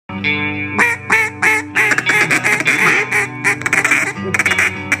All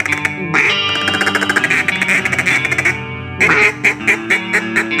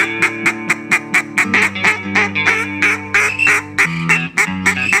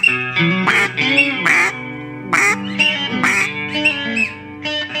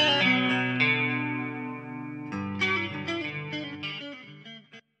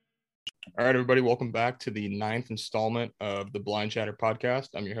right, everybody, welcome back to the 9th installment of the Blind Chatter podcast.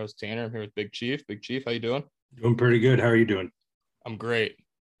 I'm your host, Tanner. I'm here with Big Chief. Big Chief, how you doing? Doing pretty good. How are you doing? I'm great.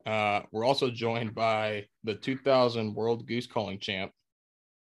 We're also joined by the 2000 World Goose Calling Champ,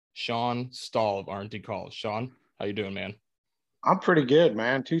 Shawn Stahl of RNT Calls. Shawn, how you doing, man? I'm pretty good,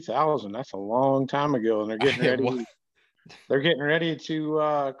 man. 2000, that's a long time ago, and they're getting ready. They're getting ready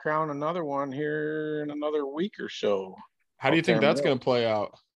to crown another one here in another week or so. How do you think that's going to play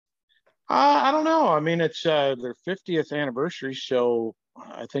out? I don't know. I mean, it's their 50th anniversary, so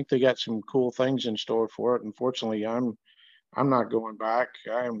I think they got some cool things in store for it. Unfortunately, I'm not going back.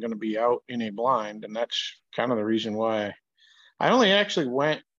 I am going to be out in a blind, and that's kind of the reason why. I only actually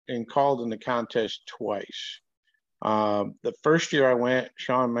went and called in the contest twice. The first year I went,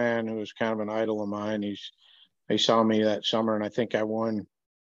 Sean Mann, who was kind of an idol of mine, he saw me that summer, and I think I won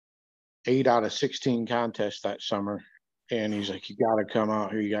 8 out of 16 contests that summer. And he's like, you got to come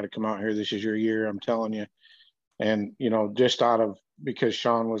out here. You got to come out here. This is your year. I'm telling you. And, you know, just because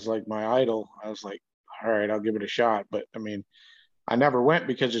Sean was like my idol, I was like, all right, I'll give it a shot. But I mean, I never went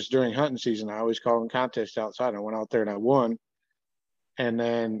because it's during hunting season. I always call them contests outside. I went out there and I won. And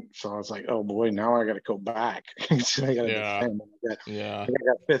then, so I was like, oh boy, now I got to go back. So I got to defend. I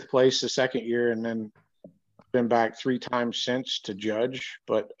got 5th place the second year, and then been back 3 times since to judge.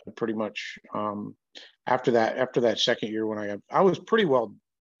 But pretty much, after that second year, when I was pretty well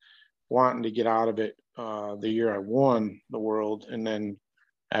wanting to get out of it the year I won the world, and then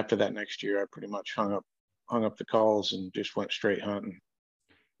after that next year I pretty much hung up the calls and just went straight hunting.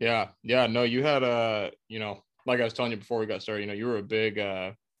 No, you had like I was telling you before we got started, you were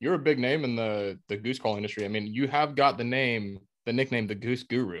a big name in the goose call industry. I mean, you have got the nickname the Goose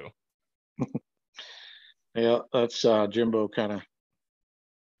Guru. Yeah, that's Jimbo, kind of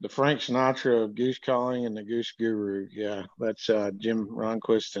the Frank Sinatra of goose calling and the Goose Guru. Yeah, that's Jim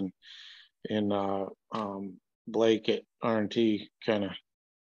Ronquist and Blake at RNT kind of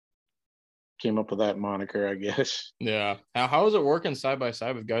came up with that moniker, I guess. Yeah. How is it working side by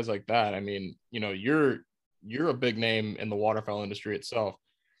side with guys like that? I mean, you're a big name in the waterfowl industry itself.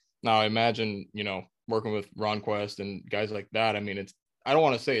 Now, I imagine, working with Ronquist and guys like that. I mean, I don't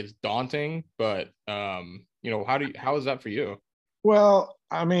want to say it's daunting, but how is that for you? Well,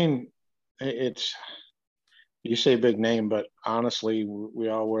 I mean, you say big name, but honestly, we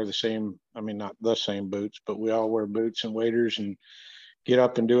all wear the same, I mean, not the same boots, but we all wear boots and waders and get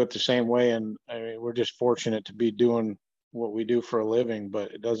up and do it the same way. And I mean, we're just fortunate to be doing what we do for a living,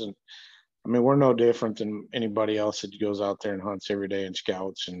 but we're no different than anybody else that goes out there and hunts every day and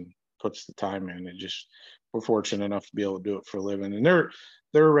scouts and puts the time in. We're fortunate enough to be able to do it for a living. And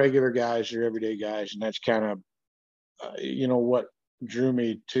they're regular guys, they're everyday guys. And that's kind of, what drew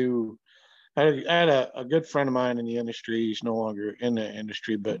me to. I had a good friend of mine in the industry. He's no longer in the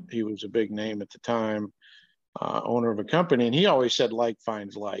industry, but he was a big name at the time, owner of a company. And he always said, like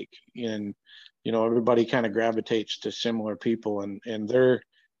finds like. And, everybody kind of gravitates to similar people. And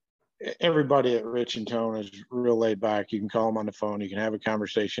everybody at Rich and Tone is real laid back. You can call them on the phone. You can have a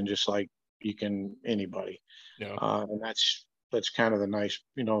conversation just like you can anybody. Yeah. And that's kind of the nice,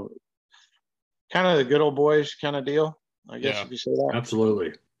 kind of the good old boys kind of deal, I guess, if you say that.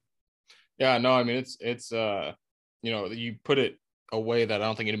 Absolutely. Yeah, no, I mean, it's you put it a way that I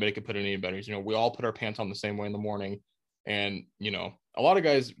don't think anybody could put it any better. We all put our pants on the same way in the morning. And, a lot of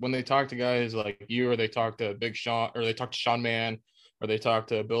guys, when they talk to guys like you, or they talk to Big Sean, or they talk to Sean Mann, or they talk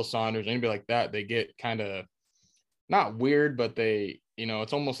to Bill Saunders, anybody like that, they get kind of not weird, but they,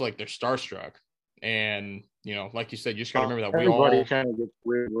 it's almost like they're starstruck. And, like you said, you just got to remember that everybody kind of gets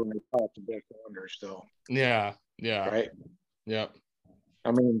weird when they talk to Bill Saunders still. Yeah. Right? Yeah.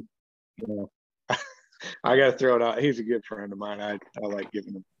 I mean, I got to throw it out. He's a good friend of mine. I like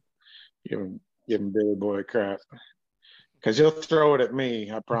giving Billy Boy a crap because he'll throw it at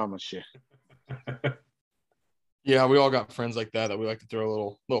me. I promise you. Yeah, we all got friends like that we like to throw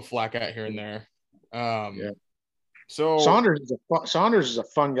a little flack at here and there. Yeah. So Saunders is a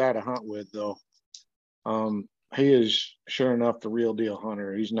fun guy to hunt with, though. He is sure enough the real deal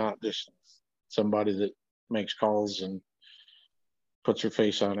hunter. He's not just somebody that makes calls and puts her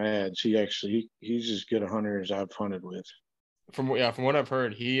face on ads. He's as good a hunter as I've hunted with. From what I've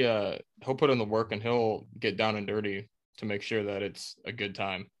heard, he'll put in the work and he'll get down and dirty to make sure that it's a good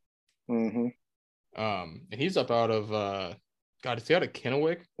time. Mm-hmm. And he's up out of God, is he out of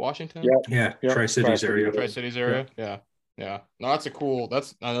Kennewick, Washington? Yeah, Yep. Tri-Cities area. Tri-Cities area. Yeah. No,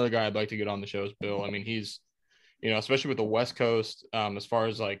 that's another guy I'd like to get on the show is Bill. I mean, he's, especially with the West Coast, as far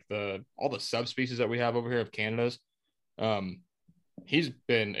as like all the subspecies that we have over here of Canada's, he's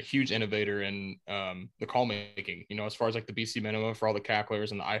been a huge innovator in the call making, as far as like the BC minima for all the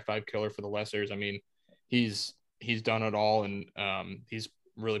cacklers and the I-5 killer for the lessers. I mean, he's done it all, and he's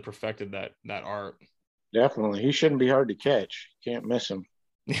really perfected that art. Definitely. He shouldn't be hard to catch. Can't miss him.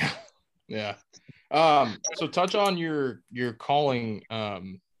 Yeah. So touch on your calling,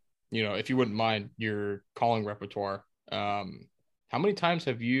 if you wouldn't mind, your calling repertoire. How many times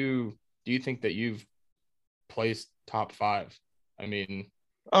do you think that you've placed top 5? I mean,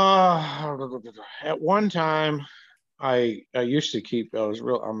 at one time I used to keep,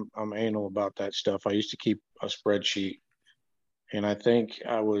 I'm anal about that stuff. I used to keep a spreadsheet, and I think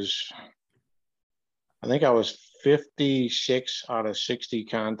I was 56 out of 60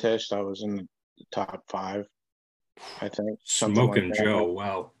 contests. I was in the top 5, I think. Smoking like Joe.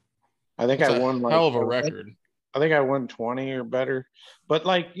 Wow. I think that's I won hell of a record. I think I won 20 or better. But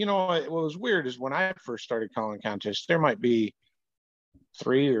what was weird is when I first started calling contests, there might be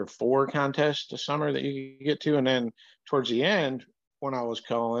 3 or 4 contests a summer that you could get to. And then towards the end, when I was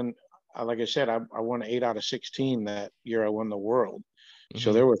calling, like I said, I won 8 out of 16 that year. I won the world. Mm-hmm.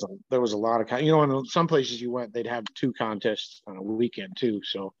 So there was a lot of, in some places you went, they'd have 2 contests on a weekend too.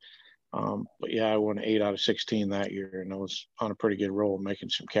 So, but yeah, I won 8 out of 16 that year, and I was on a pretty good roll, making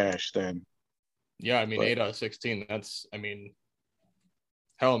some cash then. Yeah, I mean, 8 out of 16. That's,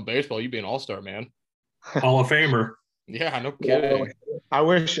 hell, in baseball, you'd be an all-star, man. Hall of Famer. Yeah, no kidding. I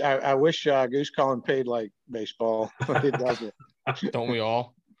wish goose calling paid like baseball. It doesn't. Don't we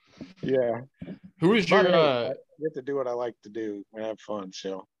all? Yeah. Who is your I get to do what I like to do and have fun.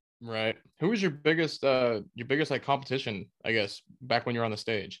 So right. Who was your biggest like competition, I guess, back when you were on the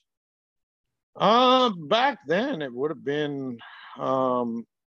stage? Back then it would have been the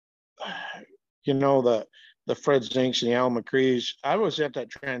Fred Zinks and the Al McCrees. I was at that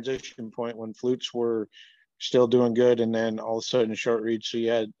transition point when flutes were still doing good, and then all of a sudden short reeds. So you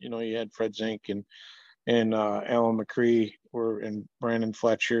had Fred Zink and Alan McCree and Brandon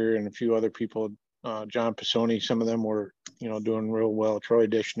Fletcher and a few other people, John Pisoni. Some of them were doing real well. Troy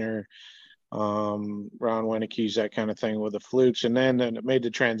Dishner, Ron Wennekes, that kind of thing with the flutes. And then it made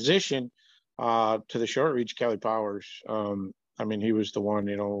the transition to the short reach. Kelly Powers. He was the one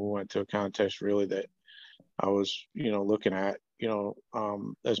who went to a contest really that I was looking at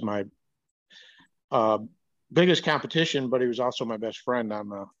as my biggest competition, but he was also my best friend on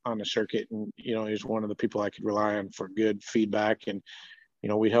the circuit, and he was one of the people I could rely on for good feedback, and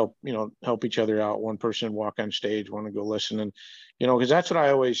we help each other out. One person walk on stage, want to go listen, and because that's what I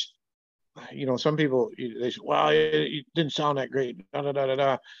always, some people they say, well, it didn't sound that great,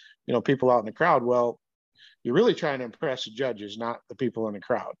 people out in the crowd. Well, you're really trying to impress the judges, not the people in the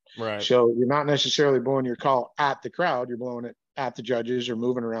crowd. Right. So you're not necessarily blowing your call at the crowd, you're blowing it at the judges, or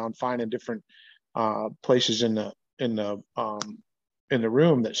moving around, finding different places in the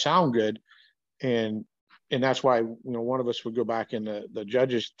room that sound good, and that's why one of us would go back in the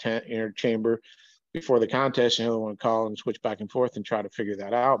judges tent chamber before the contest, and the other one would call and switch back and forth and try to figure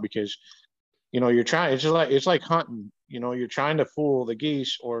that out, because you're trying, it's like hunting, you're trying to fool the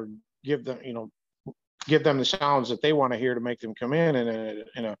geese or give them the sounds that they want to hear to make them come in. And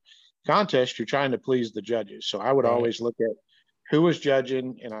in a contest, you're trying to please the judges. So I would always look at who was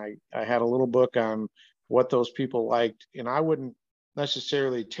judging, and I had a little book on what those people liked, and I wouldn't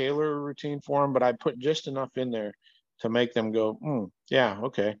necessarily tailor a routine for them, but I'd put just enough in there to make them go, yeah,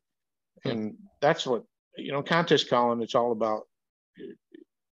 okay. And that's what, contest calling, it's all about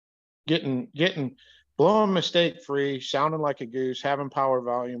blowing mistake free, sounding like a goose, having power,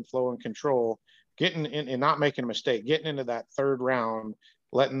 volume, flow, and control, getting in and not making a mistake, getting into that third round,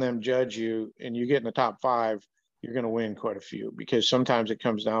 letting them judge you, and you get in the top 5, you're going to win quite a few, because sometimes it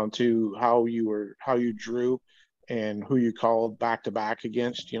comes down to how you drew and who you called back to back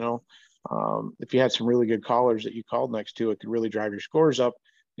against. If you had some really good callers that you called next to, it could really drive your scores up.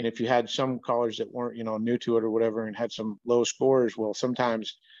 And if you had some callers that weren't, new to it or whatever, and had some low scores, well,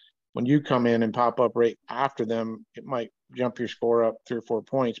 sometimes when you come in and pop up right after them, it might jump your score up 3 or 4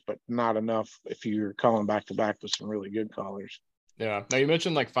 points, but not enough if you're calling back to back with some really good callers. Yeah. Now you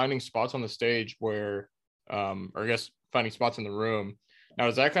mentioned like finding spots on the stage where, or I guess finding spots in the room. Now,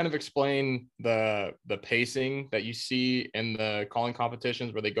 does that kind of explain the pacing that you see in the calling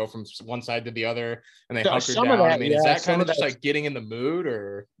competitions where they go from one side to the other and they hunker down? Is that kind of just like getting in the mood,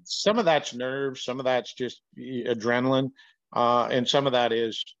 or? Some of that's nerves, some of that's just adrenaline, and some of that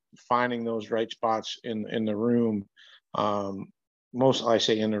is finding those right spots in the room. Most, I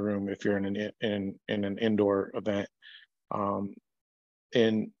say in the room if you're in an indoor event.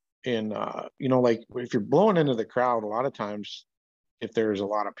 And you know, like if you're blowing into the crowd, a lot of times if there's a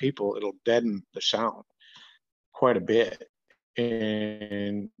lot of people, it'll deaden the sound quite a bit.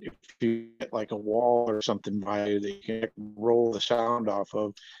 And if you get like a wall or something by you that you can roll the sound off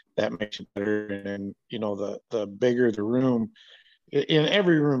of, that makes it better. And you know, the bigger the room, in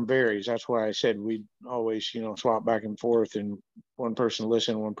every room varies. That's why I said we'd always, you know, swap back and forth, and one person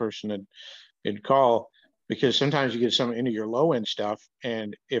listen, one person would call, because sometimes you get some into your low end stuff,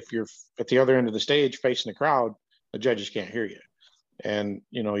 and if you're at the other end of the stage facing the crowd, the judges can't hear you, and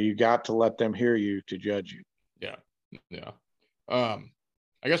you know, you got to let them hear you to judge you. Yeah.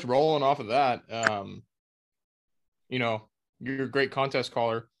 I guess rolling off of that, you know, you're a great contest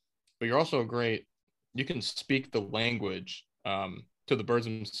caller, but you're also you can speak the language to the birds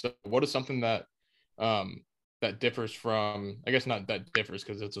themselves. What is something that that differs from, I guess not that differs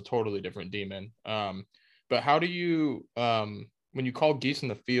because it's a totally different demon. But how do you, when you call geese in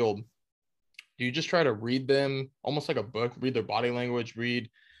the field, do you just try to read them almost like a book, read their body language, read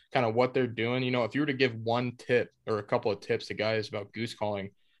kind of what they're doing? You know, if you were to give one tip or a couple of tips to guys about goose calling,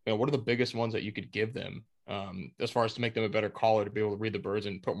 you know, what are the biggest ones that you could give them as far as to make them a better caller, to be able to read the birds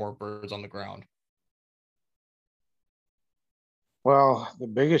and put more birds on the ground? Well, the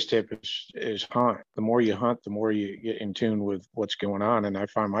biggest tip is hunt. The more you hunt, the more you get in tune with what's going on. And I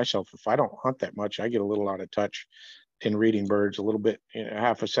find myself, if I don't hunt that much, I get a little out of touch in reading birds, a little bit, you know,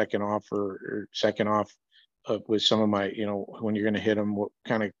 half a second off or second off with some of my, you know, when you're going to hit them, what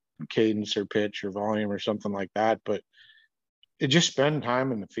kind of cadence or pitch or volume or something like that. But it just spend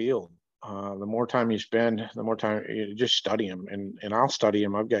time in the field. The more time you spend, the more time you just study them, and I'll study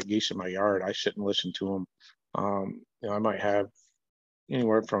them. I've got geese in my yard. I sit and listen to them. You know, I might have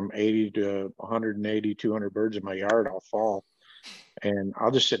anywhere from 80 to 180, 200 birds in my yard all fall. And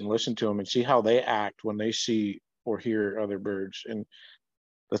I'll just sit and listen to them and see how they act when they see or hear other birds. And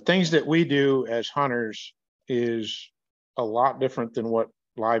the things that we do as hunters is a lot different than what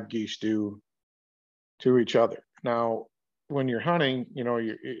live geese do to each other. Now, when you're hunting, you know,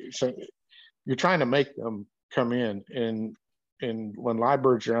 you're trying to make them come in, and when live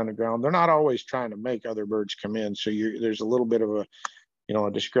birds are on the ground, they're not always trying to make other birds come in. So there's a little bit of a, you know,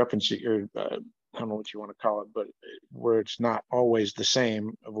 a discrepancy, or I don't know what you want to call it, but where it's not always the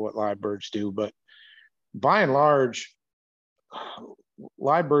same of what live birds do. But by and large,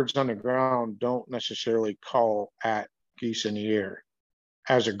 live birds on the ground don't necessarily call at geese in the air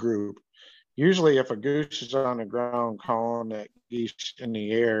as a group. Usually if a goose is on the ground calling at geese in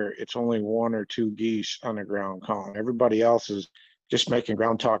the air, it's only one or two geese on the ground calling. Everybody else is just making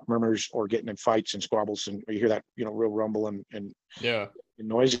ground talk murmurs or getting in fights and squabbles, and you hear that, you know, real rumble and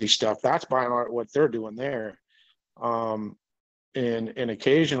noisy stuff. That's by and large what they're doing there. And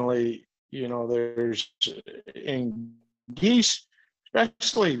occasionally, you know, there's in geese,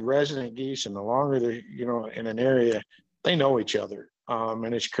 especially resident geese, and the longer they're, you know, in an area, they know each other.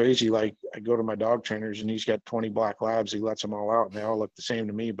 And it's crazy. Like I go to my dog trainers and he's got 20 black labs. He lets them all out and they all look the same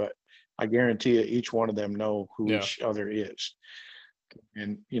to me, but I guarantee you each one of them know who each other is.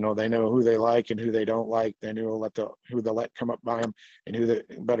 And, you know, they know who they like and who they don't like. They know who they'll let come up by them and who they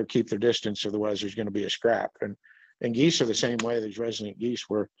better keep their distance. Otherwise there's going to be a scrap. And geese are the same way. There's resident geese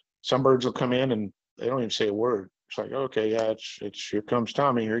where some birds will come in and they don't even say a word. It's like, okay, yeah, it's here comes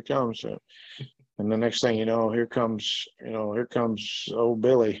Tommy, here he comes. So, and the next thing you know, here comes old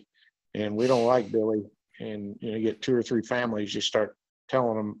Billy, and we don't like Billy. And, you know, you get two or three families, you start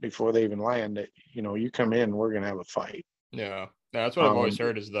telling them before they even land that, you know, you come in, we're going to have a fight. Yeah. That's what I've always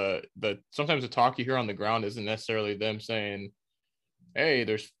heard is the sometimes the talk you hear on the ground isn't necessarily them saying, hey,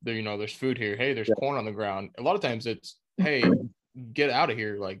 there's food here. Hey, there's corn on the ground. A lot of times it's, hey, get out of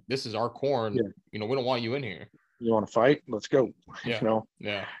here. Like, this is our corn. Yeah. You know, we don't want you in here. You want to fight? Let's go. Yeah. You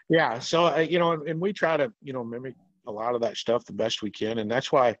know? Yeah. So, you know, and we try to, you know, mimic a lot of that stuff the best we can. And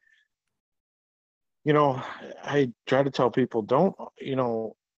that's why, you know, I try to tell people, don't, you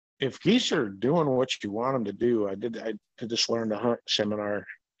know, if geese are doing what you want them to do, I did this learn to hunt seminar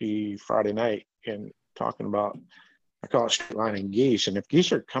Friday night, and talking about, I call it straight lining geese. And if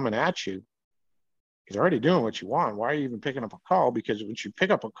geese are coming at you, they're already doing what you want. Why are you even picking up a call? Because once you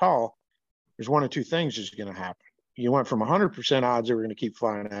pick up a call, there's one or two things that's going to happen. You went from 100% odds they were going to keep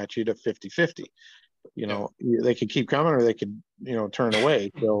flying at you to 50-50. You know, they could keep coming or they could, you know, turn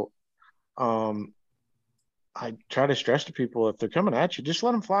away. So I try to stress to people, if they're coming at you, just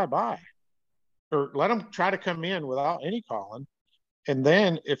let them fly by, or let them try to come in without any calling. And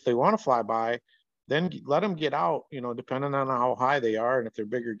then if they want to fly by, then let them get out, depending on how high they are and if they're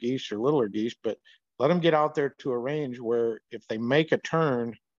bigger geese or littler geese, but let them get out there to a range where if they make a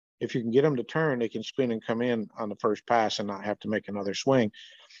turn, if you can get them to turn, they can spin and come in on the first pass and not have to make another swing.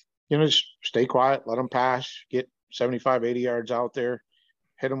 Just stay quiet, let them pass, get 75, 80 yards out there,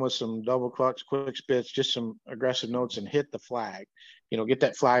 hit them with some double clucks, quick spits, just some aggressive notes, and hit the flag. Get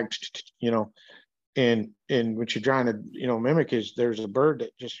that flag, and what you're trying to, mimic is there's a bird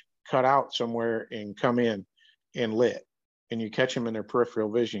that just cut out somewhere and come in and lit, and you catch them in their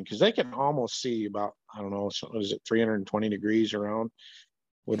peripheral vision because they can almost see about, I don't know, so is it 320 degrees around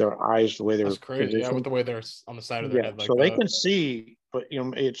with their eyes, the way they're That's crazy. positioned. Yeah, with the way they're on the side of their head, like so that. They can see, but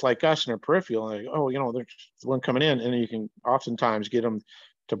it's like us in their peripheral. Like, there's one coming in, and you can oftentimes get them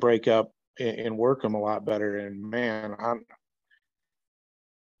to break up and work them a lot better. And man, I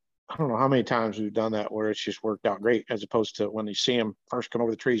don't know how many times we've done that where it's just worked out great, as opposed to when you see them first come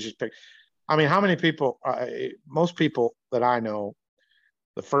over the trees, just pick. I mean, how many people, most people that I know,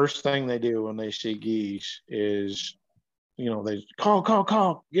 the first thing they do when they see geese is, they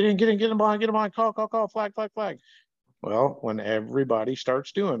call, get in line, call, flag. Well, when everybody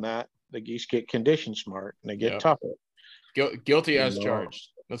starts doing that, the geese get condition smart and they get tougher. Guilty as charged.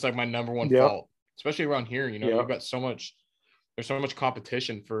 That's like my number one fault, especially around here. You've got there's so much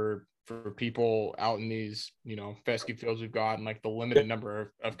competition for people out in these, fescue fields we've got, and like the limited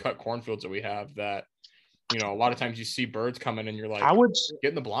number of cut cornfields that we have, that, a lot of times you see birds coming and you're like, I would get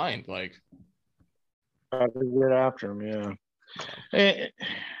in the blind, like get after them. Yeah. And,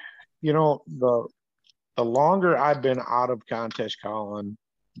 the longer I've been out of contest calling,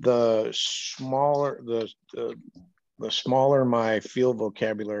 the smaller the smaller my field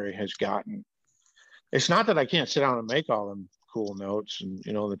vocabulary has gotten. It's not that I can't sit down and make all them cool notes and,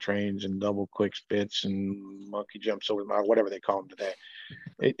 the trains and double quick spits and monkey jumps over the mile, whatever they call them today.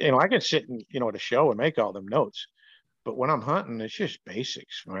 I can sit and, at a show and make all them notes. But when I'm hunting, it's just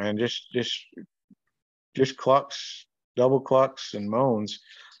basics, man. Just clucks, double clucks and moans,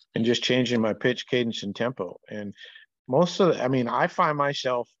 and just changing my pitch, cadence, and tempo. And I find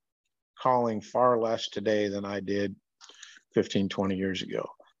myself calling far less today than I did 15, 20 years ago.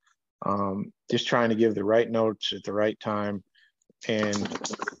 Just trying to give the right notes at the right time and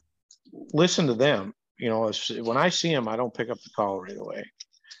listen to them. When I see them, I don't pick up the call right away.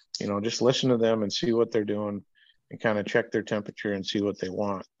 Just listen to them and see what they're doing and kind of check their temperature and see what they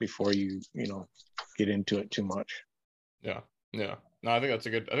want before you get into it too much. Yeah. No, I think that's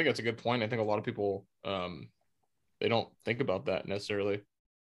a good point. I think a lot of people, they don't think about that necessarily.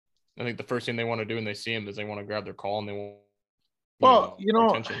 I think the first thing they want to do when they see them is they want to grab their call and they want,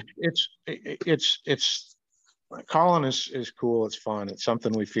 attention. It's calling is cool. It's fun. It's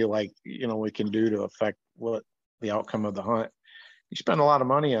something we feel like, we can do to affect what the outcome of the hunt. You spend a lot of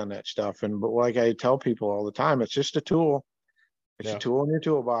money on that stuff. But like I tell people all the time, it's just a tool. It's a tool in your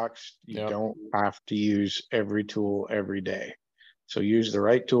toolbox. You don't have to use every tool every day. So use the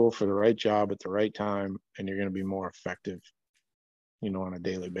right tool for the right job at the right time, and you're going to be more effective, on a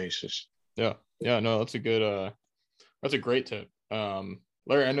daily basis. Yeah. No, that's a great tip.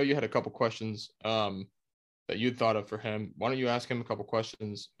 Larry, I know you had a couple questions that you'd thought of for him. Why don't you ask him a couple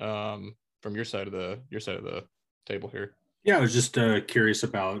questions from your side of the table here? Yeah, I was just curious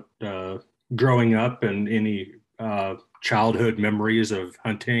about growing up and any childhood memories of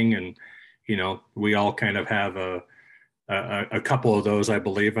hunting, and we all kind of have a couple of those, I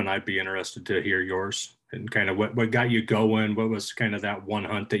believe, and I'd be interested to hear yours and kind of what got you going. What was kind of that one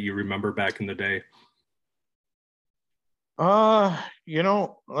hunt that you remember back in the day?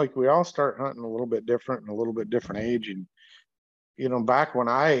 Like we all start hunting a little bit different and a little bit different age. And, back when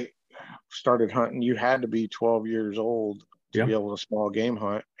I started hunting, you had to be 12 years old to be able to small game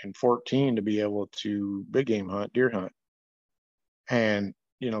hunt, and 14 to be able to big game hunt, deer hunt. And,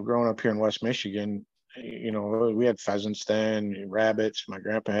 growing up here in West Michigan, we had pheasants then, rabbits. My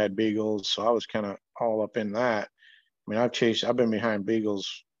grandpa had beagles. So I was kind of all up in that. I mean, I've been behind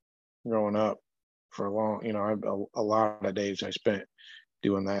beagles growing up for a long, a lot of days I spent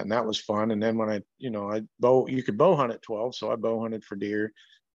doing that, and that was fun. And then when you could bow hunt at 12. So I bow hunted for deer,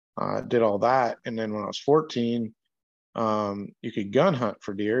 did all that. And then when I was 14, you could gun hunt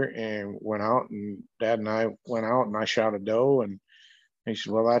for deer, and went out, and Dad and I went out and I shot a doe, and he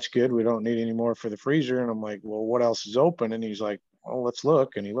said, well, that's good. We don't need any more for the freezer. And I'm like, well, what else is open? And he's like, well, let's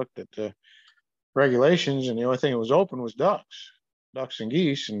look. And he looked at the regulations, and the only thing that was open was ducks and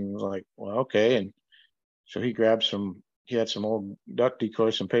geese. And was like, well, okay. And so he grabbed he had some old duck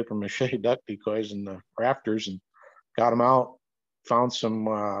decoys, some paper mache duck decoys in the rafters, and got them out, found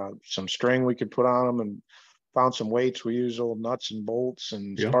some string we could put on them, and found some weights. We used old nuts and bolts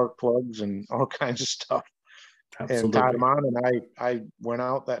and Yep. spark plugs and all kinds of stuff. Absolutely. And tied them on. And I went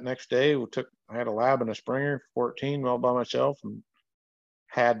out that next day. I had a lab and a Springer 14 all by myself, and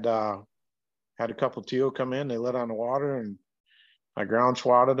had a couple of teal come in. They let on the water, and I ground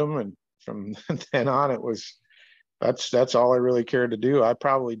swatted them. And from then on, that's all I really cared to do. I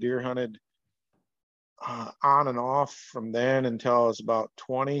probably deer hunted on and off from then until I was about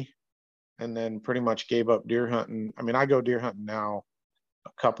 20, and then pretty much gave up deer hunting. I mean, I go deer hunting now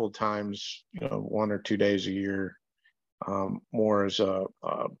a couple of times, 1 or 2 days a year, more as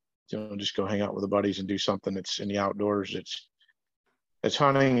just go hang out with the buddies and do something that's in the outdoors. It's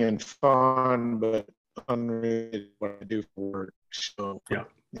hunting and fun, but unrelated to what I do for work. So, yeah,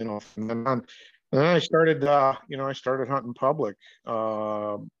 from then on, and then I started, I started hunting public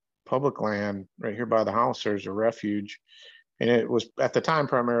land right here by the house. There's a refuge, and it was at the time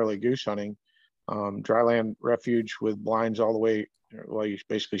primarily goose hunting, dry land refuge with blinds all the way. Well, you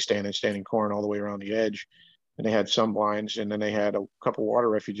basically standing corn all the way around the edge, and they had some blinds, and then they had a couple water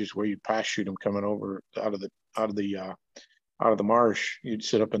refuges where you'd pass shoot them coming over out of the marsh. You'd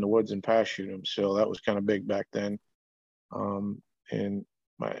sit up in the woods and pass shoot them. So that was kind of big back then. And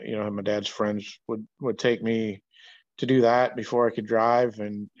my dad's friends would take me to do that before I could drive.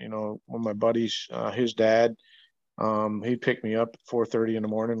 And one of my buddies, his dad, he'd pick me up at 4:30 in the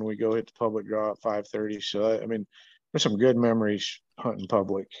morning. We go hit the public draw at 5:30. So there's some good memories hunting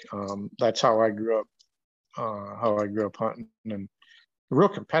public. That's how I grew up. Hunting, and real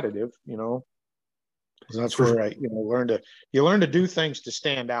competitive, because that's where I learn to do things to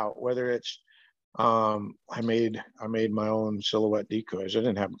stand out. Whether it's I made my own silhouette decoys. I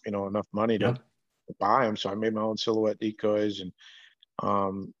didn't have enough money to buy them, so I made my own silhouette decoys and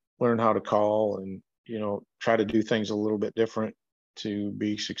learn how to call and try to do things a little bit different to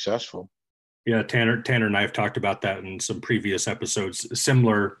be successful. Yeah, Tanner and I have talked about that in some previous episodes.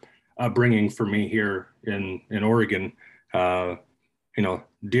 Similar upbringing for me here in Oregon.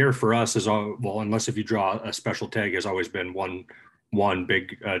 Deer for us is all, well, unless if you draw a special tag, has always been one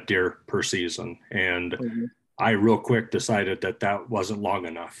big deer per season. And I real quick decided that wasn't long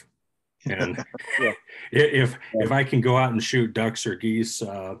enough. And if I can go out and shoot ducks or geese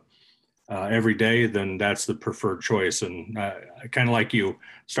every day, then that's the preferred choice. And I kind of like you,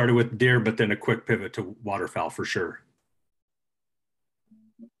 started with deer, but then a quick pivot to waterfowl for sure.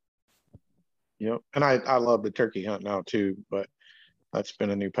 Yep. And I love the turkey hunt now too, but that's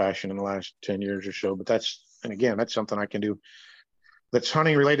been a new passion in the last 10 years or so. But that's something I can do that's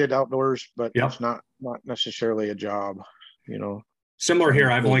hunting related outdoors, but it's not necessarily a job, Similar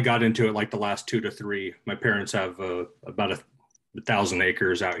here. I've only got into it like the last 2 to 3. My parents have about 1,000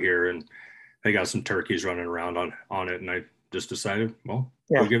 acres out here, and they got some turkeys running around on it. And I just decided, we'll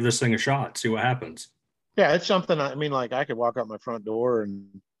give this thing a shot, see what happens. Yeah, it's something. I could walk out my front door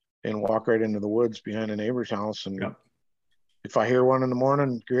and walk right into the woods behind a neighbor's house. And if I hear one in the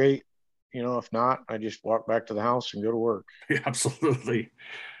morning, great. If not, I just walk back to the house and go to work. Yeah, absolutely.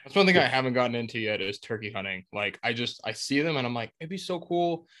 That's one thing I haven't gotten into yet is turkey hunting. Like I see them and I'm like, it'd be so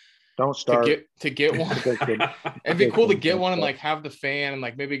cool. Don't start to get one. It'd be cool to get one and like have the fan and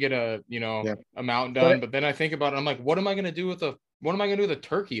like maybe get a mount done. But then I think about it, I'm like, what am I gonna do with a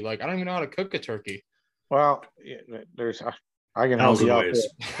turkey? Like I don't even know how to cook a turkey. Well, I can help you out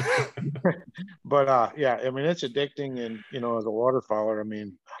there. But it's addicting, and as a waterfowler,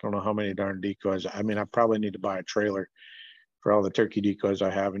 I don't know how many darn decoys. I probably need to buy a trailer for all the turkey decoys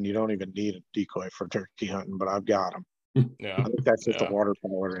I have, and you don't even need a decoy for turkey hunting, but I've got them. Yeah, I think that's just a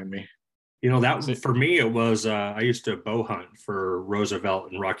waterfowler in me. That for me, it was I used to bow hunt for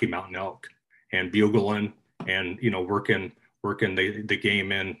Roosevelt and Rocky Mountain elk, and bugling, and working the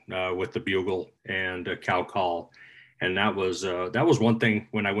game in with the bugle and a cow call. And that was one thing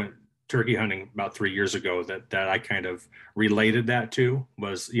when I went turkey hunting about 3 years ago that I kind of related that to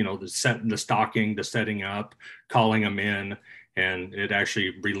was, the stalking, the setting up, calling them in. And it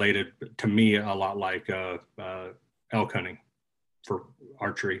actually related to me a lot like elk hunting for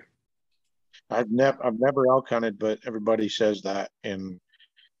archery. I've never elk hunted, but everybody says that, and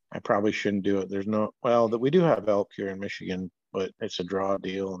I probably shouldn't do it. We do have elk here in Michigan, but it's a draw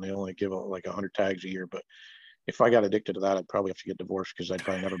deal and they only give out like 100 tags a year. But if I got addicted to that, I'd probably have to get divorced because I'd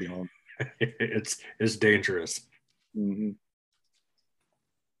probably never be home. It's dangerous. Mm-hmm.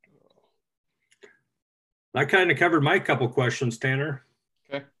 That kind of covered my couple questions, Tanner.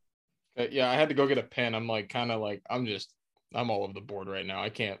 Okay. Yeah, I had to go get a pen. I'm like, I'm all over the board right now.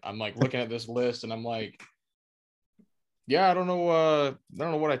 I'm like looking at this list and I'm like, yeah, I don't know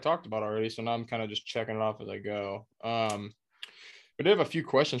what I talked about already. So now I'm kind of just checking it off as I go. We did have a few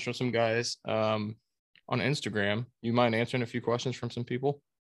questions from some guys. on Instagram. You mind answering a few questions from some people?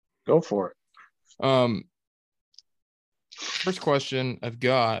 Go for it. First question I've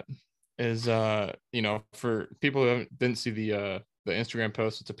got is, for people who didn't see the Instagram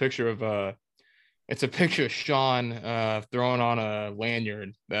post, it's a picture of Shawn throwing on a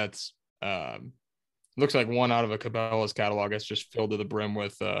lanyard that's looks like one out of a Cabela's catalog. It's just filled to the brim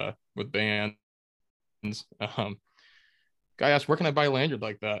with bands. Guy asked, where can I buy a lanyard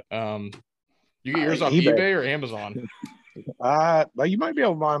like that? You get yours off eBay or Amazon? But you might be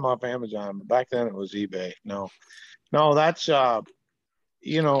able to buy them off Amazon. But back then it was eBay. No, that's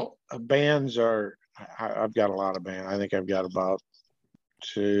bands are. I've got a lot of bands. I think I've got about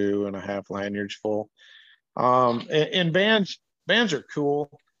 2.5 lanyards full. And bands are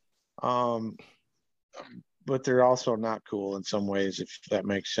cool, but they're also not cool in some ways, if that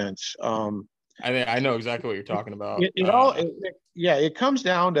makes sense. I know exactly what you're talking about. It comes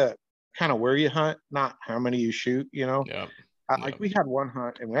down to kind of where you hunt, not how many you shoot. Yeah. Like we had one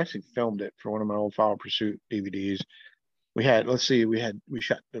hunt, and we actually filmed it for one of my old Follow Pursuit DVDs. We had, there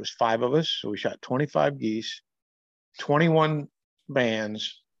was 5 of us, so we shot 25 geese, 21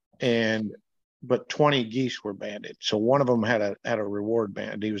 bands, but 20 geese were banded. So one of them had a reward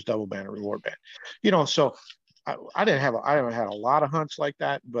band. He was double banded reward band. So I haven't had a lot of hunts like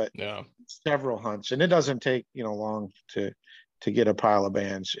that, but several hunts, and it doesn't take long to get a pile of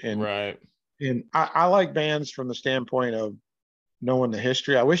bands. And right. And I like bands from the standpoint of knowing the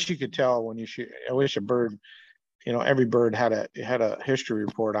history. I wish you could tell when you shoot. I wish a bird, every bird had a history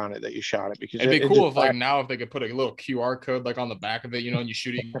report on it that you shot it, because it'd be cool if now if they could put a little QR code like on the back of it, and you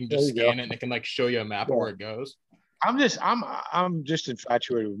shoot it, you can just scan it and it can like show you a map of where it goes. I'm just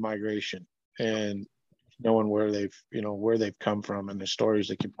infatuated with migration and knowing where they've come from and the stories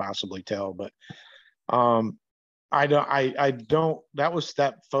they could possibly tell. But I don't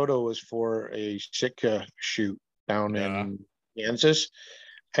that photo was for a Sitka shoot down in Kansas.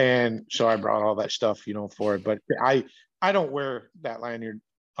 And so I brought all that stuff, for it. But I don't wear that lanyard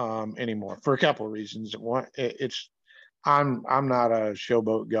anymore for a couple of reasons. One, I'm not a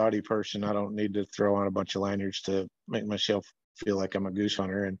showboat gaudy person. I don't need to throw on a bunch of lanyards to make myself feel like I'm a goose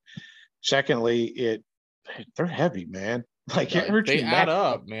hunter. And secondly, they're heavy, man. Like it hurts your neck. They add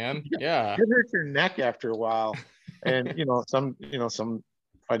up, man. Yeah. It hurts your neck after a while. And some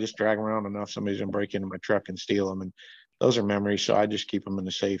if I just drag them around enough, somebody's gonna break into my truck and steal them. And those are memories. So I just keep them in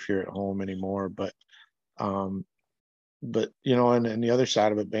the safe here at home anymore. But and the other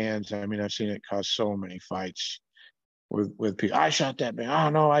side of it, bands, I mean, I've seen it cause so many fights with people. I shot that band. Oh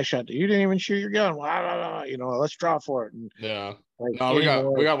no, I shot that. You didn't even shoot your gun. Let's draw for it. And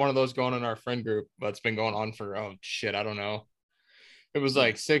we got one of those going in our friend group that's been going on for I don't know. It was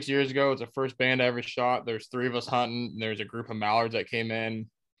like 6 years ago. It's the first band I ever shot. There's 3 of us hunting. And there's a group of mallards that came in.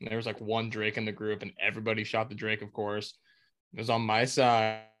 And there was like one drake in the group, and everybody shot the drake, of course. It was on my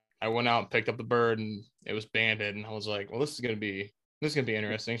side. I went out and picked up the bird, and it was banded. And I was like, well, this is gonna be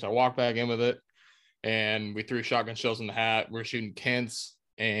interesting. So I walked back in with it, and we threw shotgun shells in the hat. We were shooting Kents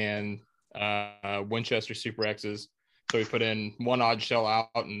and Winchester Super X's. So we put in one odd shell out,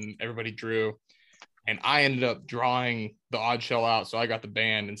 and everybody drew. And I ended up drawing the odd shell out, so I got the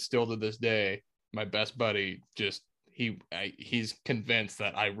band. And still to this day, my best buddy he's convinced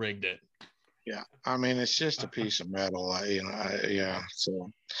that I rigged it. Yeah, I mean, it's just a piece of metal. Were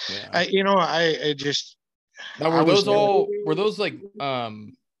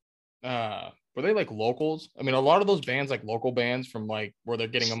they like locals? I mean, a lot of those bands like local bands from like where they're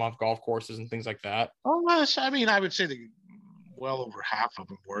getting them off golf courses and things like that. Oh, yes. I mean, I would say well over half of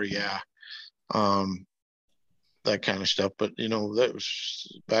them were, that kind of stuff. But that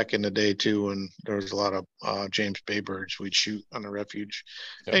was back in the day too, when there was a lot of James Bay birds we'd shoot on the refuge.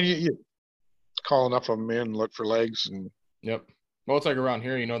 Yep. And you call enough of them in and look for legs. And yep. Well, it's like around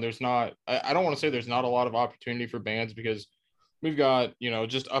here, there's not, I don't want to say there's not a lot of opportunity for bands, because we've got,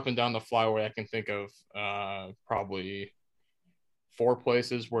 just up and down the flyway, I can think of probably 4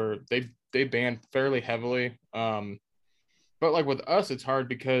 places where they ban fairly heavily. But like with us, it's hard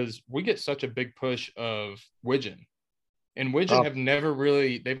because we get such a big push of widgeon. And widgeon have never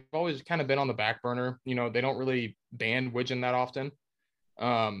really, they've always kind of been on the back burner. They don't really ban widgeon that often.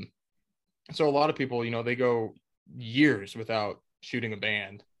 So a lot of people, they go years without shooting a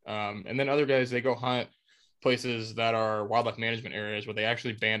band. And then other guys, they go hunt places that are wildlife management areas where they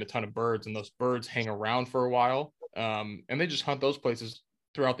actually band a ton of birds, and those birds hang around for a while. And they just hunt those places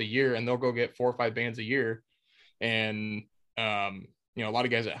throughout the year, and they'll go get 4 or 5 bands a year. And a lot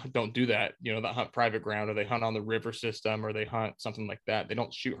of guys that don't do that, that hunt private ground, or they hunt on the river system, or they hunt something like that, they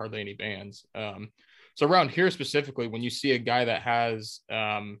don't shoot hardly any bands. So around here specifically, when you see a guy that has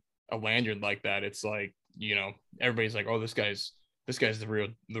a a lanyard like that, it's like, you know, everybody's like, oh, this guy's the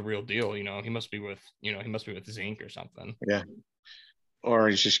real deal. You know, he must be with Zinc or something. Yeah. Or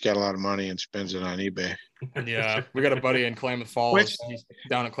he's just got a lot of money and spends it on eBay. Yeah, we got a buddy in Klamath Falls. He's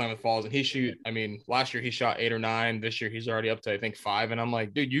down at Klamath Falls, and last year he shot 8 or 9. This year he's already up to, I think, 5. And I'm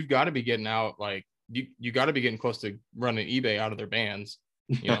like, dude, you've got to be getting out. Like, you got to be getting close to running eBay out of their bands.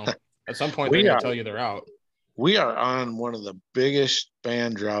 You know, at some point they're going to tell you they're out. We are on one of the biggest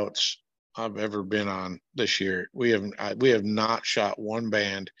band droughts I've ever been on this year. We have not shot one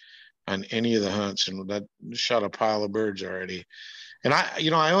band on any of the hunts, and that shot a pile of birds already. And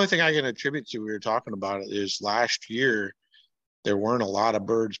the only thing I can attribute to, we were talking about it, is last year there weren't a lot of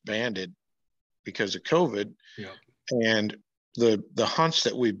birds banded because of COVID. Yeah. And the hunts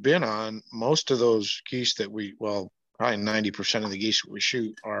that we've been on, most of those geese that probably 90% of the geese that we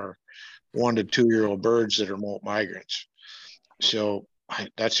shoot are 1 to 2 year old birds that are molt migrants. So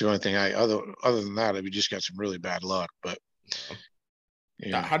that's the only thing other than that, we just got some really bad luck. But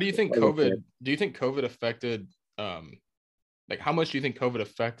yeah. How do you think COVID affected, like, how much do you think COVID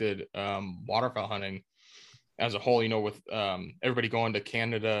affected waterfowl hunting as a whole, you know, with everybody going to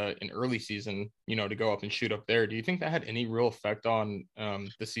Canada in early season, you know, to go up and shoot up there? Do you think that had any real effect on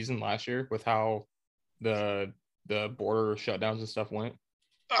the season last year with how the border shutdowns and stuff went?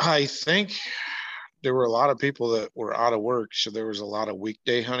 I think there were a lot of people that were out of work. So there was a lot of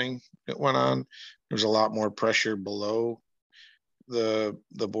weekday hunting that went on. There was a lot more pressure below the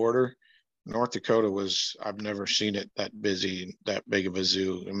border. North Dakota I've never seen it that busy, that big of a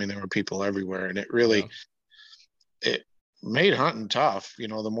zoo. I mean, there were people everywhere, and it really, it made hunting tough. You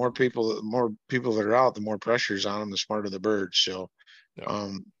know, the more people that are out, the more pressure's on them, the smarter the birds. So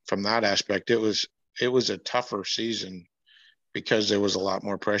from that aspect, it was a tougher season because there was a lot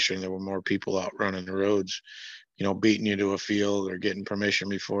more pressure and there were more people out running the roads, you know, beating you to a field or getting permission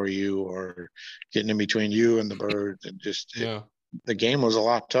before you or getting in between you and the birds. And just, the game was a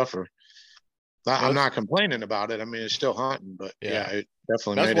lot tougher. I'm not complaining about it. I mean, it's still hunting, but it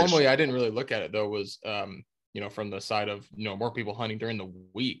definitely that's one way I didn't really look at it, though, was, you know, from the side of, you know, more people hunting during the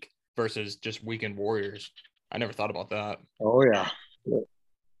week versus just weekend warriors. I never thought about that. Oh, yeah. There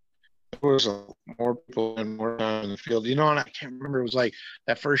was more people and more time in the field. You know, and I can't remember. It was like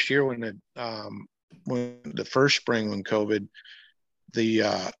that first year when the first spring when COVID,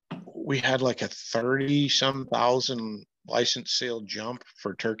 we had like a 30-some thousand license sale jump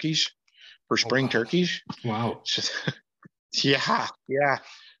for turkeys, for spring turkeys. Wow. Yeah.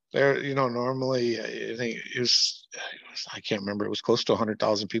 There, you know, normally I think it was I can't remember. It was close to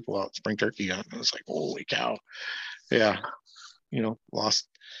 100,000 people out spring turkey hunting. It was like, holy cow. Yeah. You know,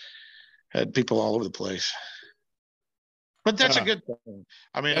 had people all over the place. But that's a good thing.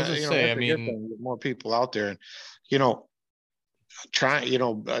 I mean, more people out there, and, you know,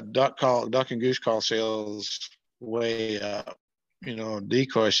 duck and goose call sales way up, you know,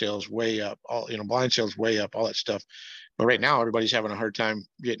 decoy sales way up, all, you know, blind sales way up, all that stuff. But right now everybody's having a hard time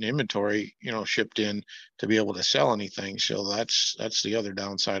getting inventory, you know, shipped in to be able to sell anything. So that's the other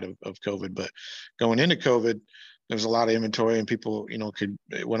downside of COVID. But going into COVID, there's a lot of inventory and people, you know,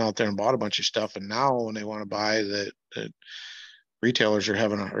 went out there and bought a bunch of stuff. And now when they want to buy, the retailers are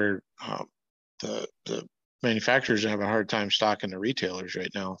having the manufacturers are having a hard time stocking the retailers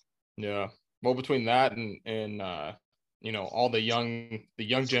right now. Yeah. Well, between that and you know, all the young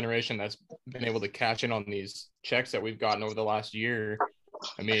generation that's been able to cash in on these checks that we've gotten over the last year,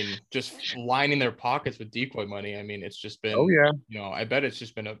 I mean, just lining their pockets with decoy money. I mean, it's just been, you know, I bet it's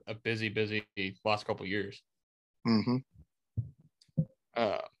just been a busy last couple of years. Mm-hmm.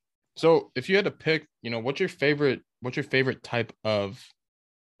 So if you had to pick, you know, what's your favorite type of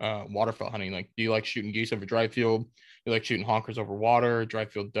waterfowl hunting? Like, do you like shooting geese over dry field? Do you like shooting honkers over water, dry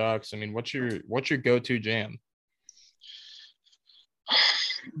field ducks? I mean, what's your go-to jam?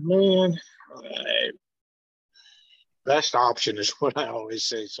 Man, best option is what I always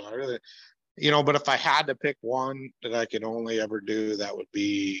say. So I really, you know, but if I had to pick one that I could only ever do, that would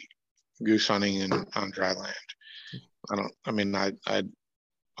be goose hunting on dry land.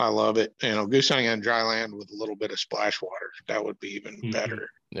 I love it. You know, goose hunting on dry land with a little bit of splash water, that would be even better.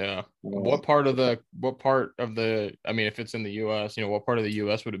 Yeah. What part of the, I mean, if it's in the US, you know, what part of the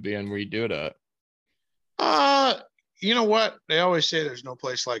US would it be in where you do it at? You know what? They always say there's no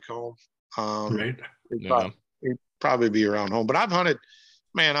place like home. Right. It'd probably be around home, but I've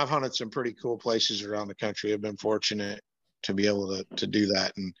hunted some pretty cool places around the country. I've been fortunate to be able to do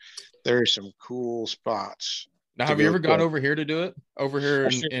that. And there are some cool spots. Now, have you ever gone over here to do it? Over here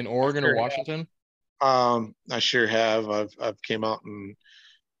in Oregon or Washington? I sure have. I've came out and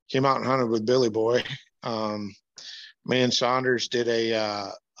hunted with Billy Boy. Me and Saunders did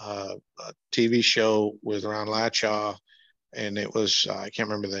a a TV show with Ron Latshaw, and it was I can't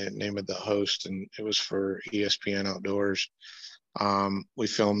remember the name of the host, and it was for ESPN Outdoors. We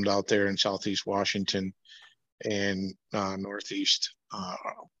filmed out there in Southeast Washington and Northeast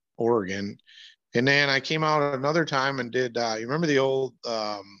Oregon. And then I came out another time and did, you remember the old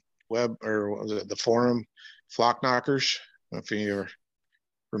web, or what was it, the forum Flock Knockers? I don't know if you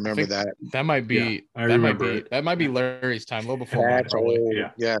remember that. That might be, I remember it. That might be Larry's time, a little before mine, That's probably. old.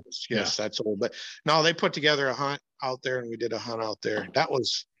 Yeah. Yes, that's old. But no, they put together a hunt out there, and we did a hunt out there. That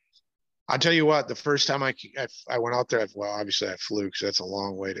was, I'll tell you what, the first time I went out there, well, obviously I flew because that's a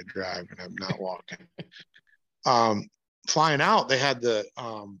long way to drive, and I'm not walking. Flying out, they had the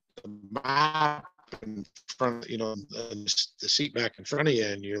map in front, the seat back in front of you,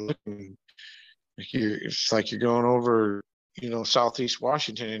 and you're looking, it's like you're going over, Southeast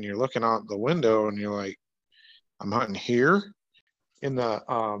Washington, and you're looking out the window, and you're like, I'm hunting here in the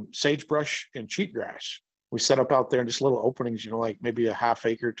sagebrush and cheatgrass. We set up out there in just little openings, like maybe a half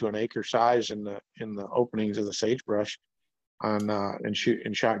acre to an acre size in the openings of the sagebrush, and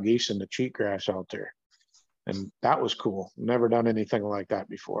shot geese in the cheatgrass out there. And that was cool. Never done anything like that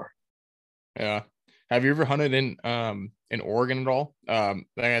before. Yeah. Have you ever hunted in Oregon at all? I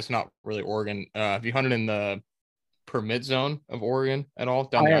guess not really Oregon. Have you hunted in the permit zone of Oregon at all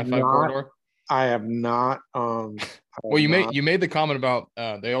down the I-5 corridor? I have not. Well, you made the comment about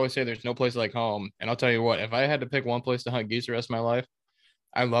they always say there's no place like home, and I'll tell you what, if I had to pick one place to hunt geese the rest of my life,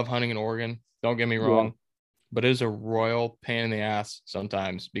 I love hunting in Oregon. Don't get me wrong, but it is a royal pain in the ass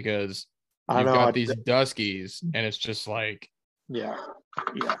sometimes because you've got these duskies, and it's just like, you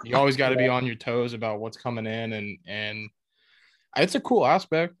always got to be on your toes about what's coming in, and it's a cool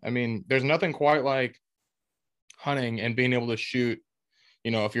aspect. I mean, there's nothing quite like hunting and being able to shoot.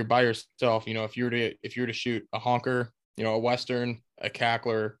 If you're by yourself, if you were to shoot a honker, a western, a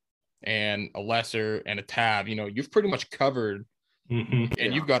cackler, and a lesser and a tab, you've pretty much covered, and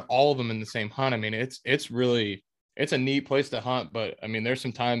you've got all of them in the same hunt. I mean, it's a neat place to hunt, but I mean, there's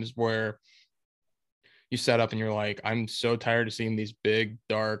some times where you set up and you're like, I'm so tired of seeing these big,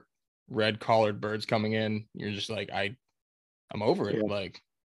 dark, red collared birds coming in. You're just like, I'm over it. Like,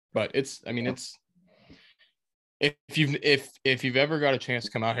 but it's if you've ever got a chance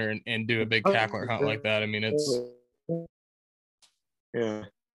to come out here and do a big cackler hunt like that, I mean, it's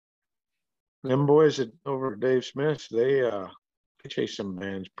them boys over at Dave Smith's, they chase some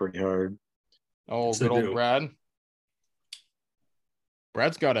bands pretty hard. Oh, good old Brad.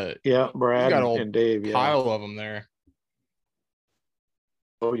 Brad's got Brad and Dave, pile of them there.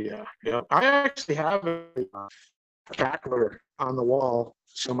 Oh yeah. I actually have a cackler on the wall.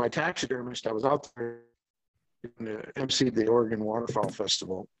 So my taxidermist, I was out there emceed the Oregon Waterfowl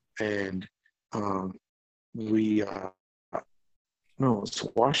Festival, and it's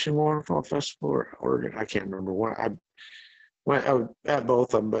Washington Waterfowl Festival or Oregon, I can't remember one. I went at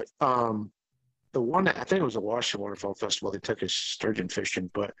both of them, but the one, I think it was the Washington Waterfowl Festival, they took us sturgeon fishing,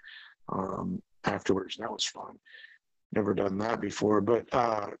 but afterwards, that was fun. Never done that before, but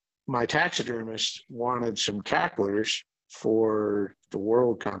my taxidermist wanted some cacklers for the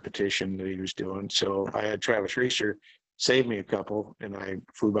world competition that he was doing. So I had Travis Reeser save me a couple, and I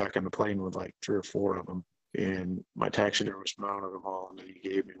flew back on the plane with like 3 or 4 of them. And my taxidermist mounted them all, and then he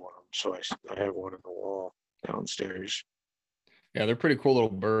gave me one of them. So I have one on the wall downstairs. Yeah, they're pretty cool little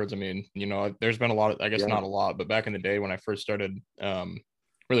birds. I mean, there's been a lot of, I guess not a lot, but back in the day when I first started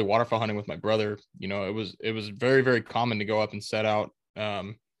really waterfowl hunting with my brother, it was very, very common to go up and set out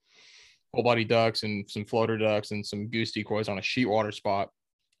whole body ducks and some floater ducks and some goose decoys on a sheet water spot,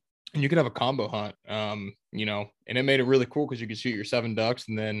 and you could have a combo hunt, and it made it really cool because you could shoot your 7 ducks,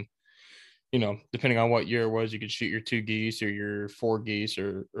 and then depending on what year it was, you could shoot your 2 geese or your 4 geese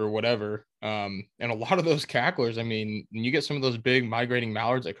or whatever, and a lot of those cacklers, I mean, when you get some of those big migrating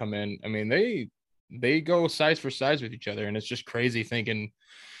mallards that come in, I mean, they go size for size with each other, and it's just crazy thinking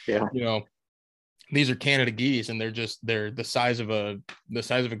these are Canada geese, and they're the size of a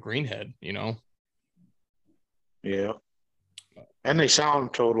greenhead, Yeah. And they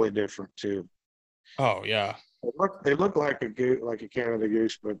sound totally different too. Oh yeah. They look like a Canada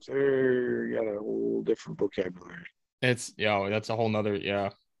goose, but they're got a whole different vocabulary. It's that's a whole nother.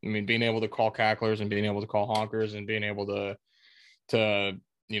 I mean, being able to call cacklers and being able to call honkers and being able to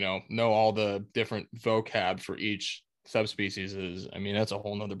know all the different vocab for each subspecies is, I mean, that's a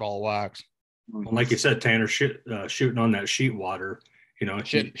whole nother ball of wax. Well, like you said, Tanner, shooting on that sheet water,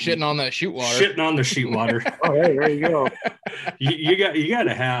 shitting on that sheet water. Shitting on the sheet water. Oh, hey, there you go. you got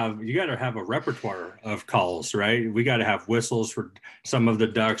to have a repertoire of calls, right? We got to have whistles for some of the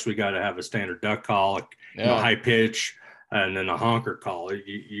ducks. We got to have a standard duck call, high pitch. and then a honker call.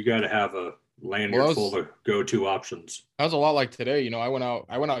 You got to have a lanyard full of go-to options. That was a lot like today. I went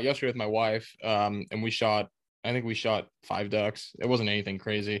out yesterday with my wife, and I think we shot 5 ducks. It wasn't anything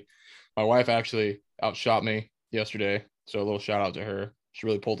crazy. My wife actually outshot me yesterday, so a little shout out to her. She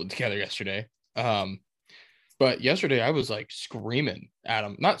really pulled it together yesterday. But yesterday I was like screaming at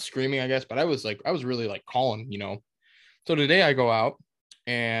him, not screaming, I guess, but I was really like calling, So today I go out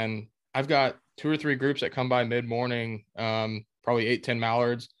and I've got 2 or 3 groups that come by mid-morning, probably 8-10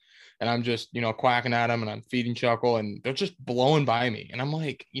 mallards, and I'm just, quacking at them and I'm feeding chuckle and they're just blowing by me. And I'm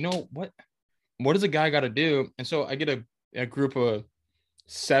like, what does a guy got to do? And so I get a group of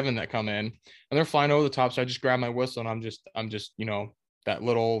 7 that come in and they're flying over the top. So I just grab my whistle and I'm just, that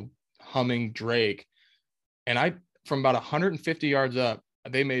little humming Drake. And from about 150 yards up,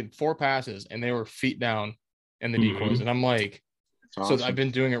 they made 4 passes and they were feet down in the decoys. And I'm like, awesome. So I've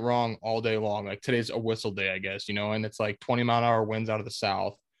been doing it wrong all day long. Like today's a whistle day, I guess, and it's like 20-mile-an-hour winds out of the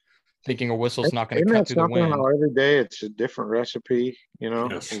south, thinking a whistle's not going to cut through the wind. How every day it's a different recipe,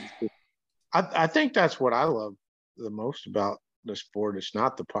 Yes. I think that's what I love the most about the sport. It's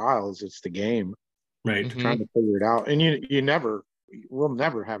not the piles, it's the game. Right. Mm-hmm. Trying to figure it out. And we'll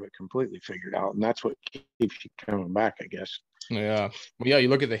never have it completely figured out. And that's what keeps you coming back, I guess. Yeah. Well, yeah, you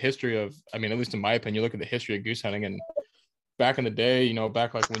look at the history of, at least in my opinion, you look at the history of goose hunting, and back in the day,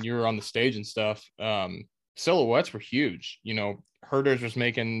 back like when you were on the stage and stuff, silhouettes were huge. Herders was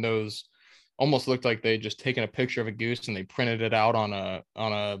making those, almost looked like they just taken a picture of a goose and they printed it out on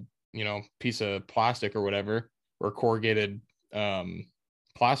a piece of plastic or whatever, or corrugated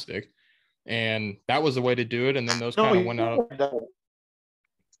plastic. And that was the way to do it. And then those kind of went out.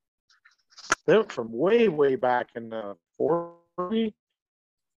 They're from way, way back in the 40s.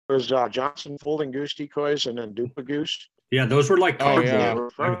 Was Johnson folding goose decoys and then dupa goose. Yeah, those were like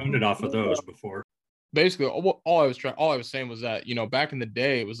cardboard. I've hunted off of those before. Basically, all I was saying was that back in the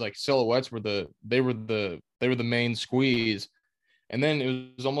day, it was like silhouettes were the main squeeze, and then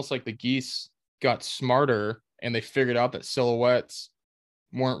it was almost like the geese got smarter and they figured out that silhouettes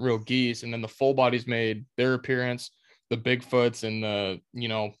weren't real geese, and then the full bodies made their appearance, the Bigfoots and the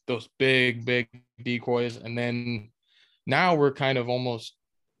those big decoys, and then now we're kind of almost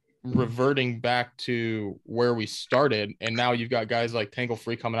reverting back to where we started, and now you've got guys like Tangle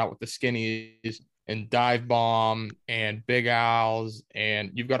Free coming out with the skinnies and Dive Bomb and Big Owls,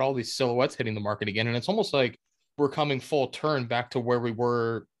 and you've got all these silhouettes hitting the market again, and it's almost like we're coming full turn back to where we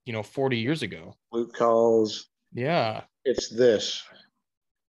were 40 years ago. Luke calls. Yeah, it's this.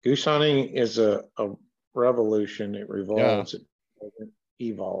 Goose hunting is a revolution. It revolves. It doesn't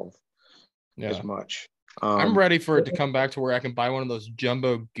evolve as much. I'm ready for it to come back to where I can buy one of those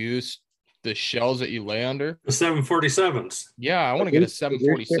jumbo goose, the shells that you lay under. The 747s. Yeah, I want to get a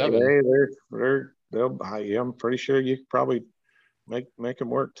 747. They'll buy you. I'm pretty sure you could probably make them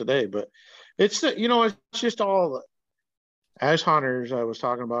work today. But it's it's just all, as hunters, I was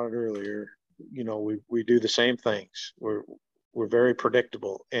talking about it earlier. We do the same things. We're very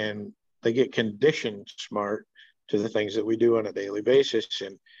predictable, and they get conditioned smart to the things that we do on a daily basis,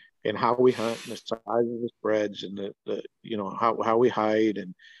 and how we hunt, and the size of the spreads, and the how we hide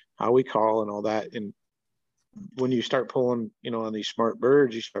and how we call and all that. And when you start pulling, on these smart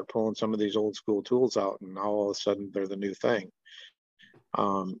birds, you start pulling some of these old school tools out, and all of a sudden they're the new thing.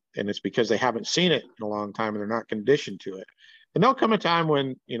 And it's because they haven't seen it in a long time and they're not conditioned to it. And there'll come a time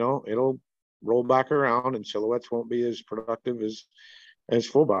when, it'll roll back around and silhouettes won't be as productive as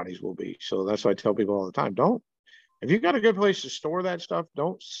full bodies will be. So that's why I tell people all the time, if you've got a good place to store that stuff,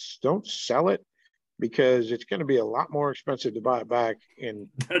 don't sell it, because it's going to be a lot more expensive to buy it back in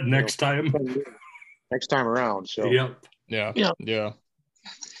next time around. So yeah. So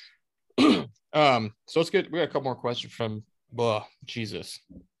let's we got a couple more questions from Jesus.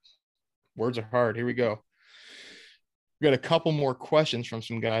 Words are hard. Here we go. We got a couple more questions from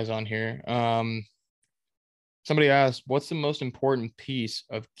some guys on here. Somebody asked, what's the most important piece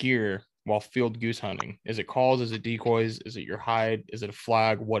of gear while field goose hunting? Is it calls? Is it decoys? Is it your hide? Is it a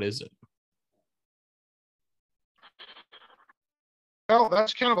flag? What is it? Well,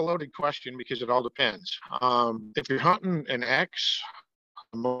 that's kind of a loaded question because it all depends. If you're hunting an X,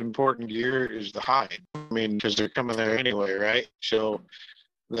 the most important gear is the hide. Because they're coming there anyway, right? So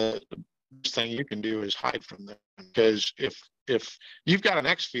the best thing you can do is hide from them. Because if you've got an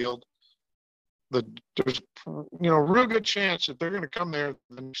X field, there's real good chance that they're going to come there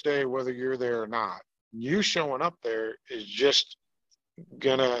the next day, whether you're there or not. You showing up there is just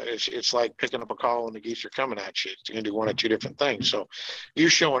it's like picking up a call and the geese are coming at you. It's going to do one or two different things. So you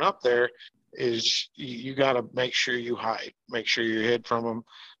showing up there is you got to make sure you hide, make sure you're hid from them.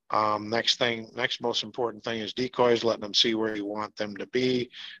 Next most important thing is decoys, letting them see where you want them to be.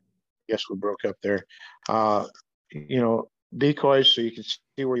 Yes, we broke up there. Decoys, so you can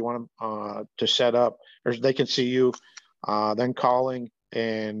see where you want them to set up, or they can see you. Then calling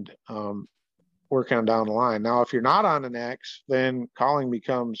and working on down the line. Now, if you're not on an X, then calling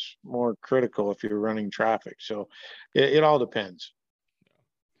becomes more critical if you're running traffic. So it all depends.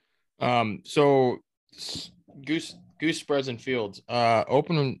 So goose spreads and fields,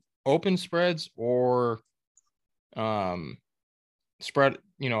 open spreads or spread,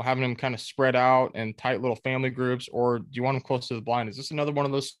 having them kind of spread out and tight little family groups, or do you want them close to the blind? Is this another one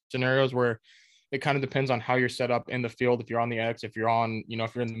of those scenarios where it kind of depends on how you're set up in the field? If you're on the X, if you're on,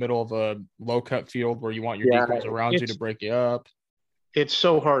 if you're in the middle of a low cut field where you want your decoys around you to break you up. It's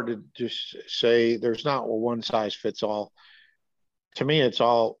so hard to just say. There's not one size fits all. To me, it's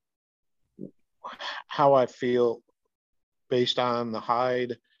all how I feel based on the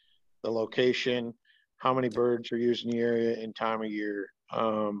hide, the location, how many birds are used in the area, and time of year.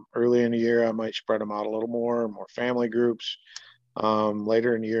 Early in the year, I might spread them out a little more family groups.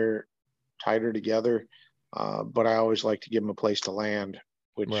 Later in the year, tighter together. But I always like to give them a place to land,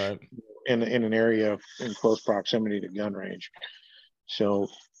 which right. in an area in close proximity to gun range. So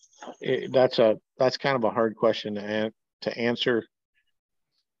that's kind of a hard question to answer,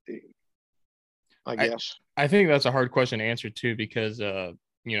 I guess. I think that's a hard question to answer too, because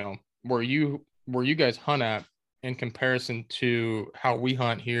where you guys hunt at in comparison to how we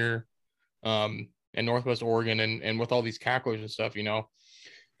hunt here in Northwest Oregon and with all these cacklers and stuff,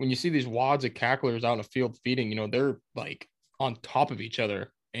 when you see these wads of cacklers out in the field feeding, they're like on top of each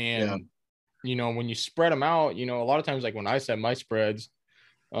other. And, when you spread them out, a lot of times, like when I set my spreads,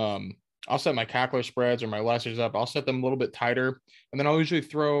 I'll set my cackler spreads or my lessers up. I'll set them a little bit tighter. And then I'll usually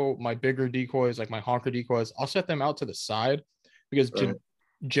throw my bigger decoys, like my honker decoys. I'll set them out to the side because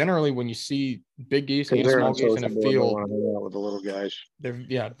generally when you see big geese and small geese in a field, with the little guys,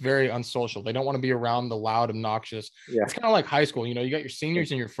 they're very unsocial. They don't want to be around the loud, obnoxious. Yeah. It's kind of like high school. You got your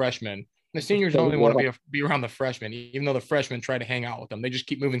seniors and your freshmen. The seniors only want to be around the freshmen, even though the freshmen try to hang out with them. They just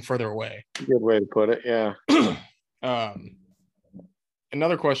keep moving further away. Good way to put it. Yeah.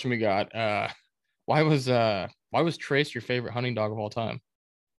 Another question we got, why was Trace your favorite hunting dog of all time?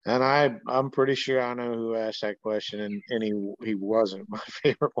 And I'm pretty sure I know who asked that question, and he wasn't my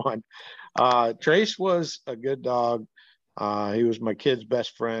favorite one. Trace was a good dog. He was my kid's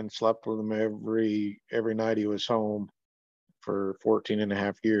best friend, slept with him every night he was home for 14 and a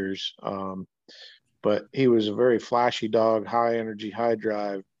half years. But he was a very flashy dog, high energy, high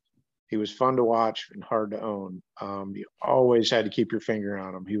drive. He was fun to watch and hard to own. You always had to keep your finger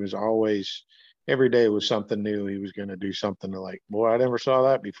on him. He was always, every day was something new. He was going to do something to like, boy, I never saw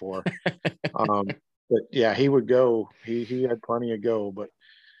that before. But yeah, he would go. He had plenty of go. But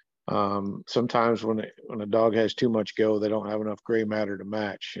sometimes when a dog has too much go, they don't have enough gray matter to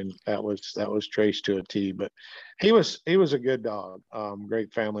match, and that was traced to a T. But he was a good dog,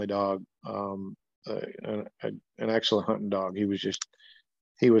 great family dog, an excellent hunting dog.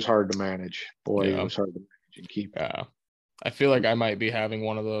 He was hard to manage. Boy, He was hard to manage and keep. Yeah. I feel like I might be having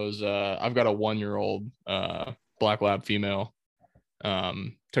one of those. I've got a 1-year-old black lab female.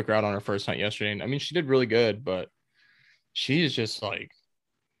 Took her out on her first hunt yesterday. And I mean, she did really good, but she's just like,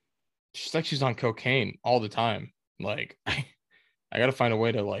 she's on cocaine all the time. Like, I got to find a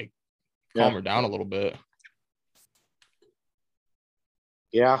way to like calm her down a little bit.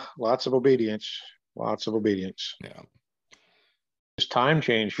 Yeah. Lots of obedience. Yeah. Time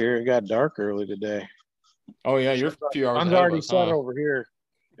change here. It got dark early today. Oh yeah, you're a few hours ahead already of us, set over here.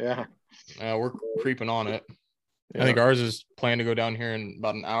 Yeah. We're creeping on it. Yeah. I think ours is planned to go down here in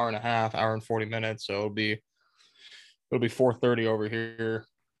about an hour and a half, hour and 40 minutes. So it'll be 4:30 over here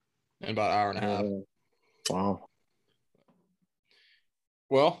in about an hour and a half. Wow.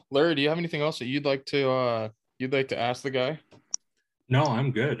 Well, Larry, do you have anything else that you'd like to ask the guy? No,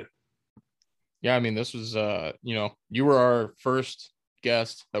 I'm good. Yeah, I mean, this was you were our first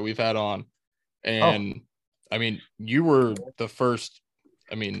guest that we've had on, and I mean, you were the first.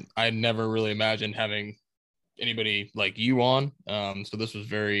 I mean, I never really imagined having anybody like you on. So this was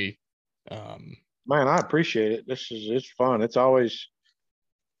very man, I appreciate it. It's fun.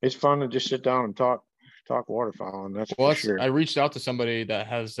 It's fun to just sit down and talk waterfowl, and that's for sure. I reached out to somebody that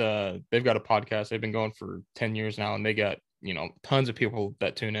has they've got a podcast. They've been going for 10 years now, and they got tons of people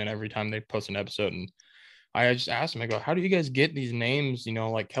that tune in every time they post an episode. And I just asked them, I go, how do you guys get these names,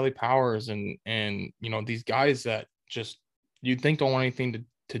 like Kelly Powers and these guys that just you'd think don't want anything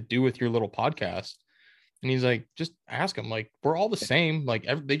to do with your little podcast? And he's like, just ask them. Like, we're all the same. Like,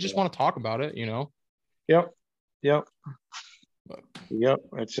 they just want to talk about it, you know? Yep. Yep. But, Yep.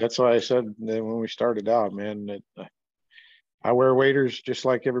 That's why I said that when we started out, man, that I wear waders just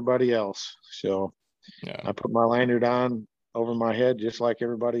like everybody else. So yeah. I put my lanyard on over my head just like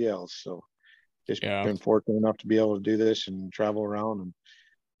everybody else. So just been fortunate enough to be able to do this and travel around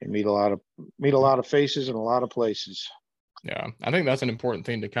and meet a lot of faces in a lot of places. Yeah. I think that's an important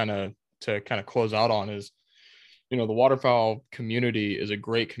thing to kind of close out on is, you know, the waterfowl community is a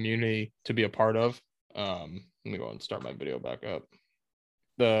great community to be a part of. Let me go and start my video back up.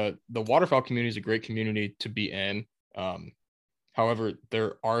 The waterfowl community is a great community to be in. However,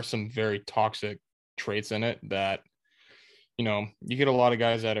 there are some very toxic traits in it that, you know, you get a lot of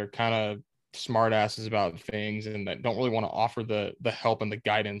guys that are kind of smart asses about things and that don't really want to offer the help and the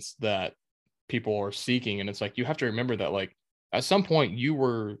guidance that people are seeking. And it's like, you have to remember that, like, at some point you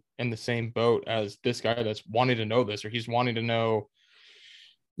were in the same boat as this guy that's wanting to know this, or he's wanting to know,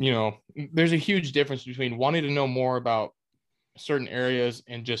 you know, there's a huge difference between wanting to know more about certain areas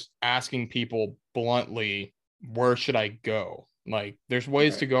and just asking people bluntly, where should I go? Like, there's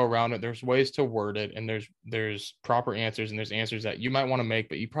ways to go around it. There's ways to word it. And there's proper answers, and there's answers that you might want to make,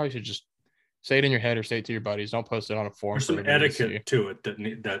 but you probably should just say it in your head or say it to your buddies. Don't post it on a forum. There's some etiquette to it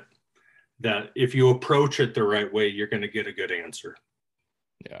that if you approach it the right way, you're going to get a good answer.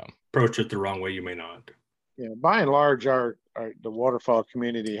 Yeah. Approach it the wrong way, you may not. Yeah. By and large, the waterfowl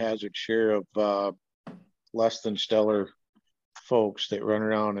community has its share of less than stellar folks that run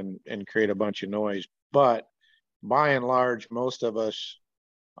around and create a bunch of noise. But by and large, most of us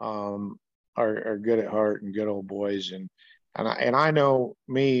are good at heart and good old boys. And I know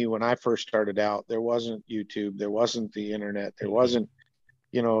me, when I first started out, there wasn't YouTube, there wasn't the internet, there wasn't,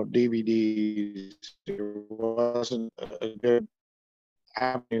 you know, DVDs, there wasn't a good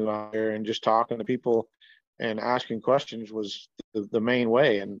avenue out there, and just talking to people and asking questions was the main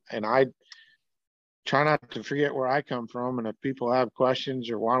way. And I try not to forget where I come from. And if people have questions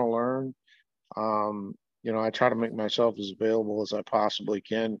or want to learn, you know, I try to make myself as available as I possibly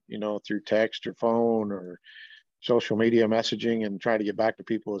can, you know, through text or phone or social media messaging, and try to get back to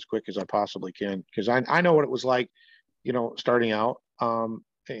people as quick as I possibly can. Because I know what it was like, you know, starting out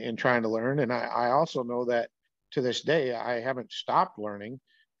and trying to learn. And I also know that to this day, I haven't stopped learning.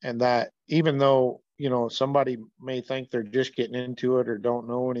 And that even though, you know, somebody may think they're just getting into it or don't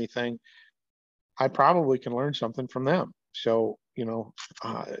know anything, I probably can learn something from them. So, you know,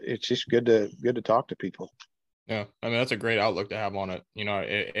 it's just good to talk to people. Yeah. I mean, that's a great outlook to have on it. You know,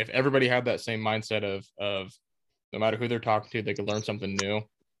 if everybody had that same mindset of no matter who they're talking to, they could learn something new,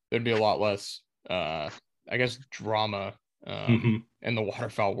 there'd be a lot less, I guess, drama in the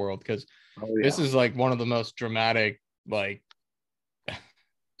waterfowl world. Because this is like one of the most dramatic, like,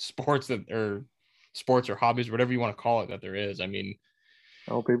 sports or hobbies, whatever you want to call it, that there is. I mean,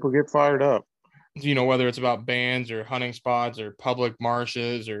 people get fired up. You know, whether it's about bands or hunting spots or public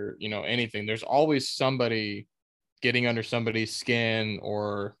marshes or, you know, anything, there's always somebody getting under somebody's skin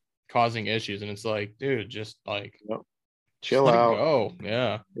or causing issues. And it's like, dude, just like, chill out. Go.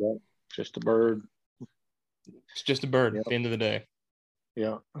 Yeah. Yep. Just a bird. It's just a bird at the end of the day.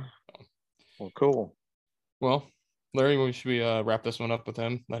 Yeah. Well, cool. Well, Larry, we should wrap this one up with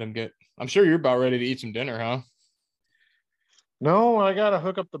him. Let him I'm sure you're about ready to eat some dinner, huh? No, I got to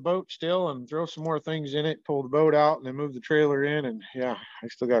hook up the boat still and throw some more things in it, pull the boat out, and then move the trailer in. And yeah, I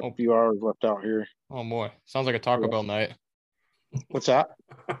still got a few hours left out here. Oh boy. Sounds like a Taco Bell night. What's that?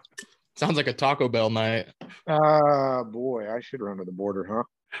 Sounds like a Taco Bell night. Boy, I should run to the border,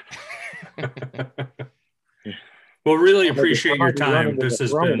 huh? Well, really appreciate your time. This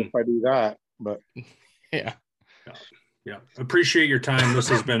has been, if I do that, but yeah. Appreciate your time. This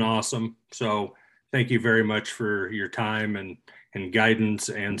has been awesome. So thank you very much for your time and guidance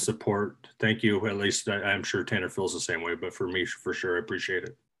and support. Thank you. At least I'm sure Tanner feels the same way, but for me, for sure, I appreciate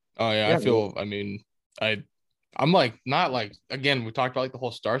it. Oh yeah. I mean, I'm like, not like, again, we talked about like the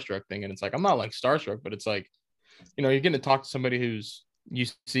whole starstruck thing, and it's like, I'm not like starstruck, but it's like, you know, you're getting to talk to somebody who's you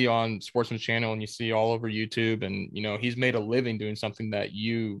see on Sportsman's channel and you see all over YouTube, and, you know, he's made a living doing something that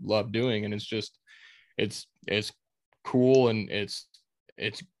you love doing. And it's just, it's cool. And it's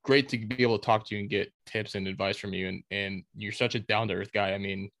great to be able to talk to you and get tips and advice from you. And you're such a down to earth guy. I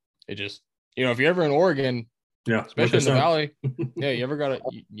mean, it just, you know, if you're ever in Oregon, especially in the valley,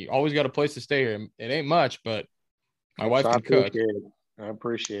 you always got a place to stay here. It ain't much, but my wife can cook. I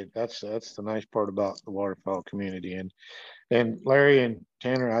appreciate it. That's the nice part about the waterfowl community. And Larry and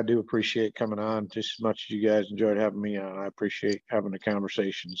Tanner, I do appreciate coming on just as much as you guys enjoyed having me on. I appreciate having the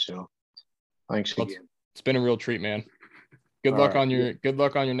conversation. So thanks again. It's been a real treat, man. Good luck on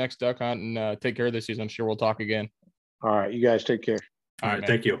your next duck hunt, and take care of this season. I'm sure we'll talk again. All right. You guys take care. All right. man.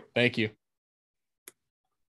 Thank you. Thank you.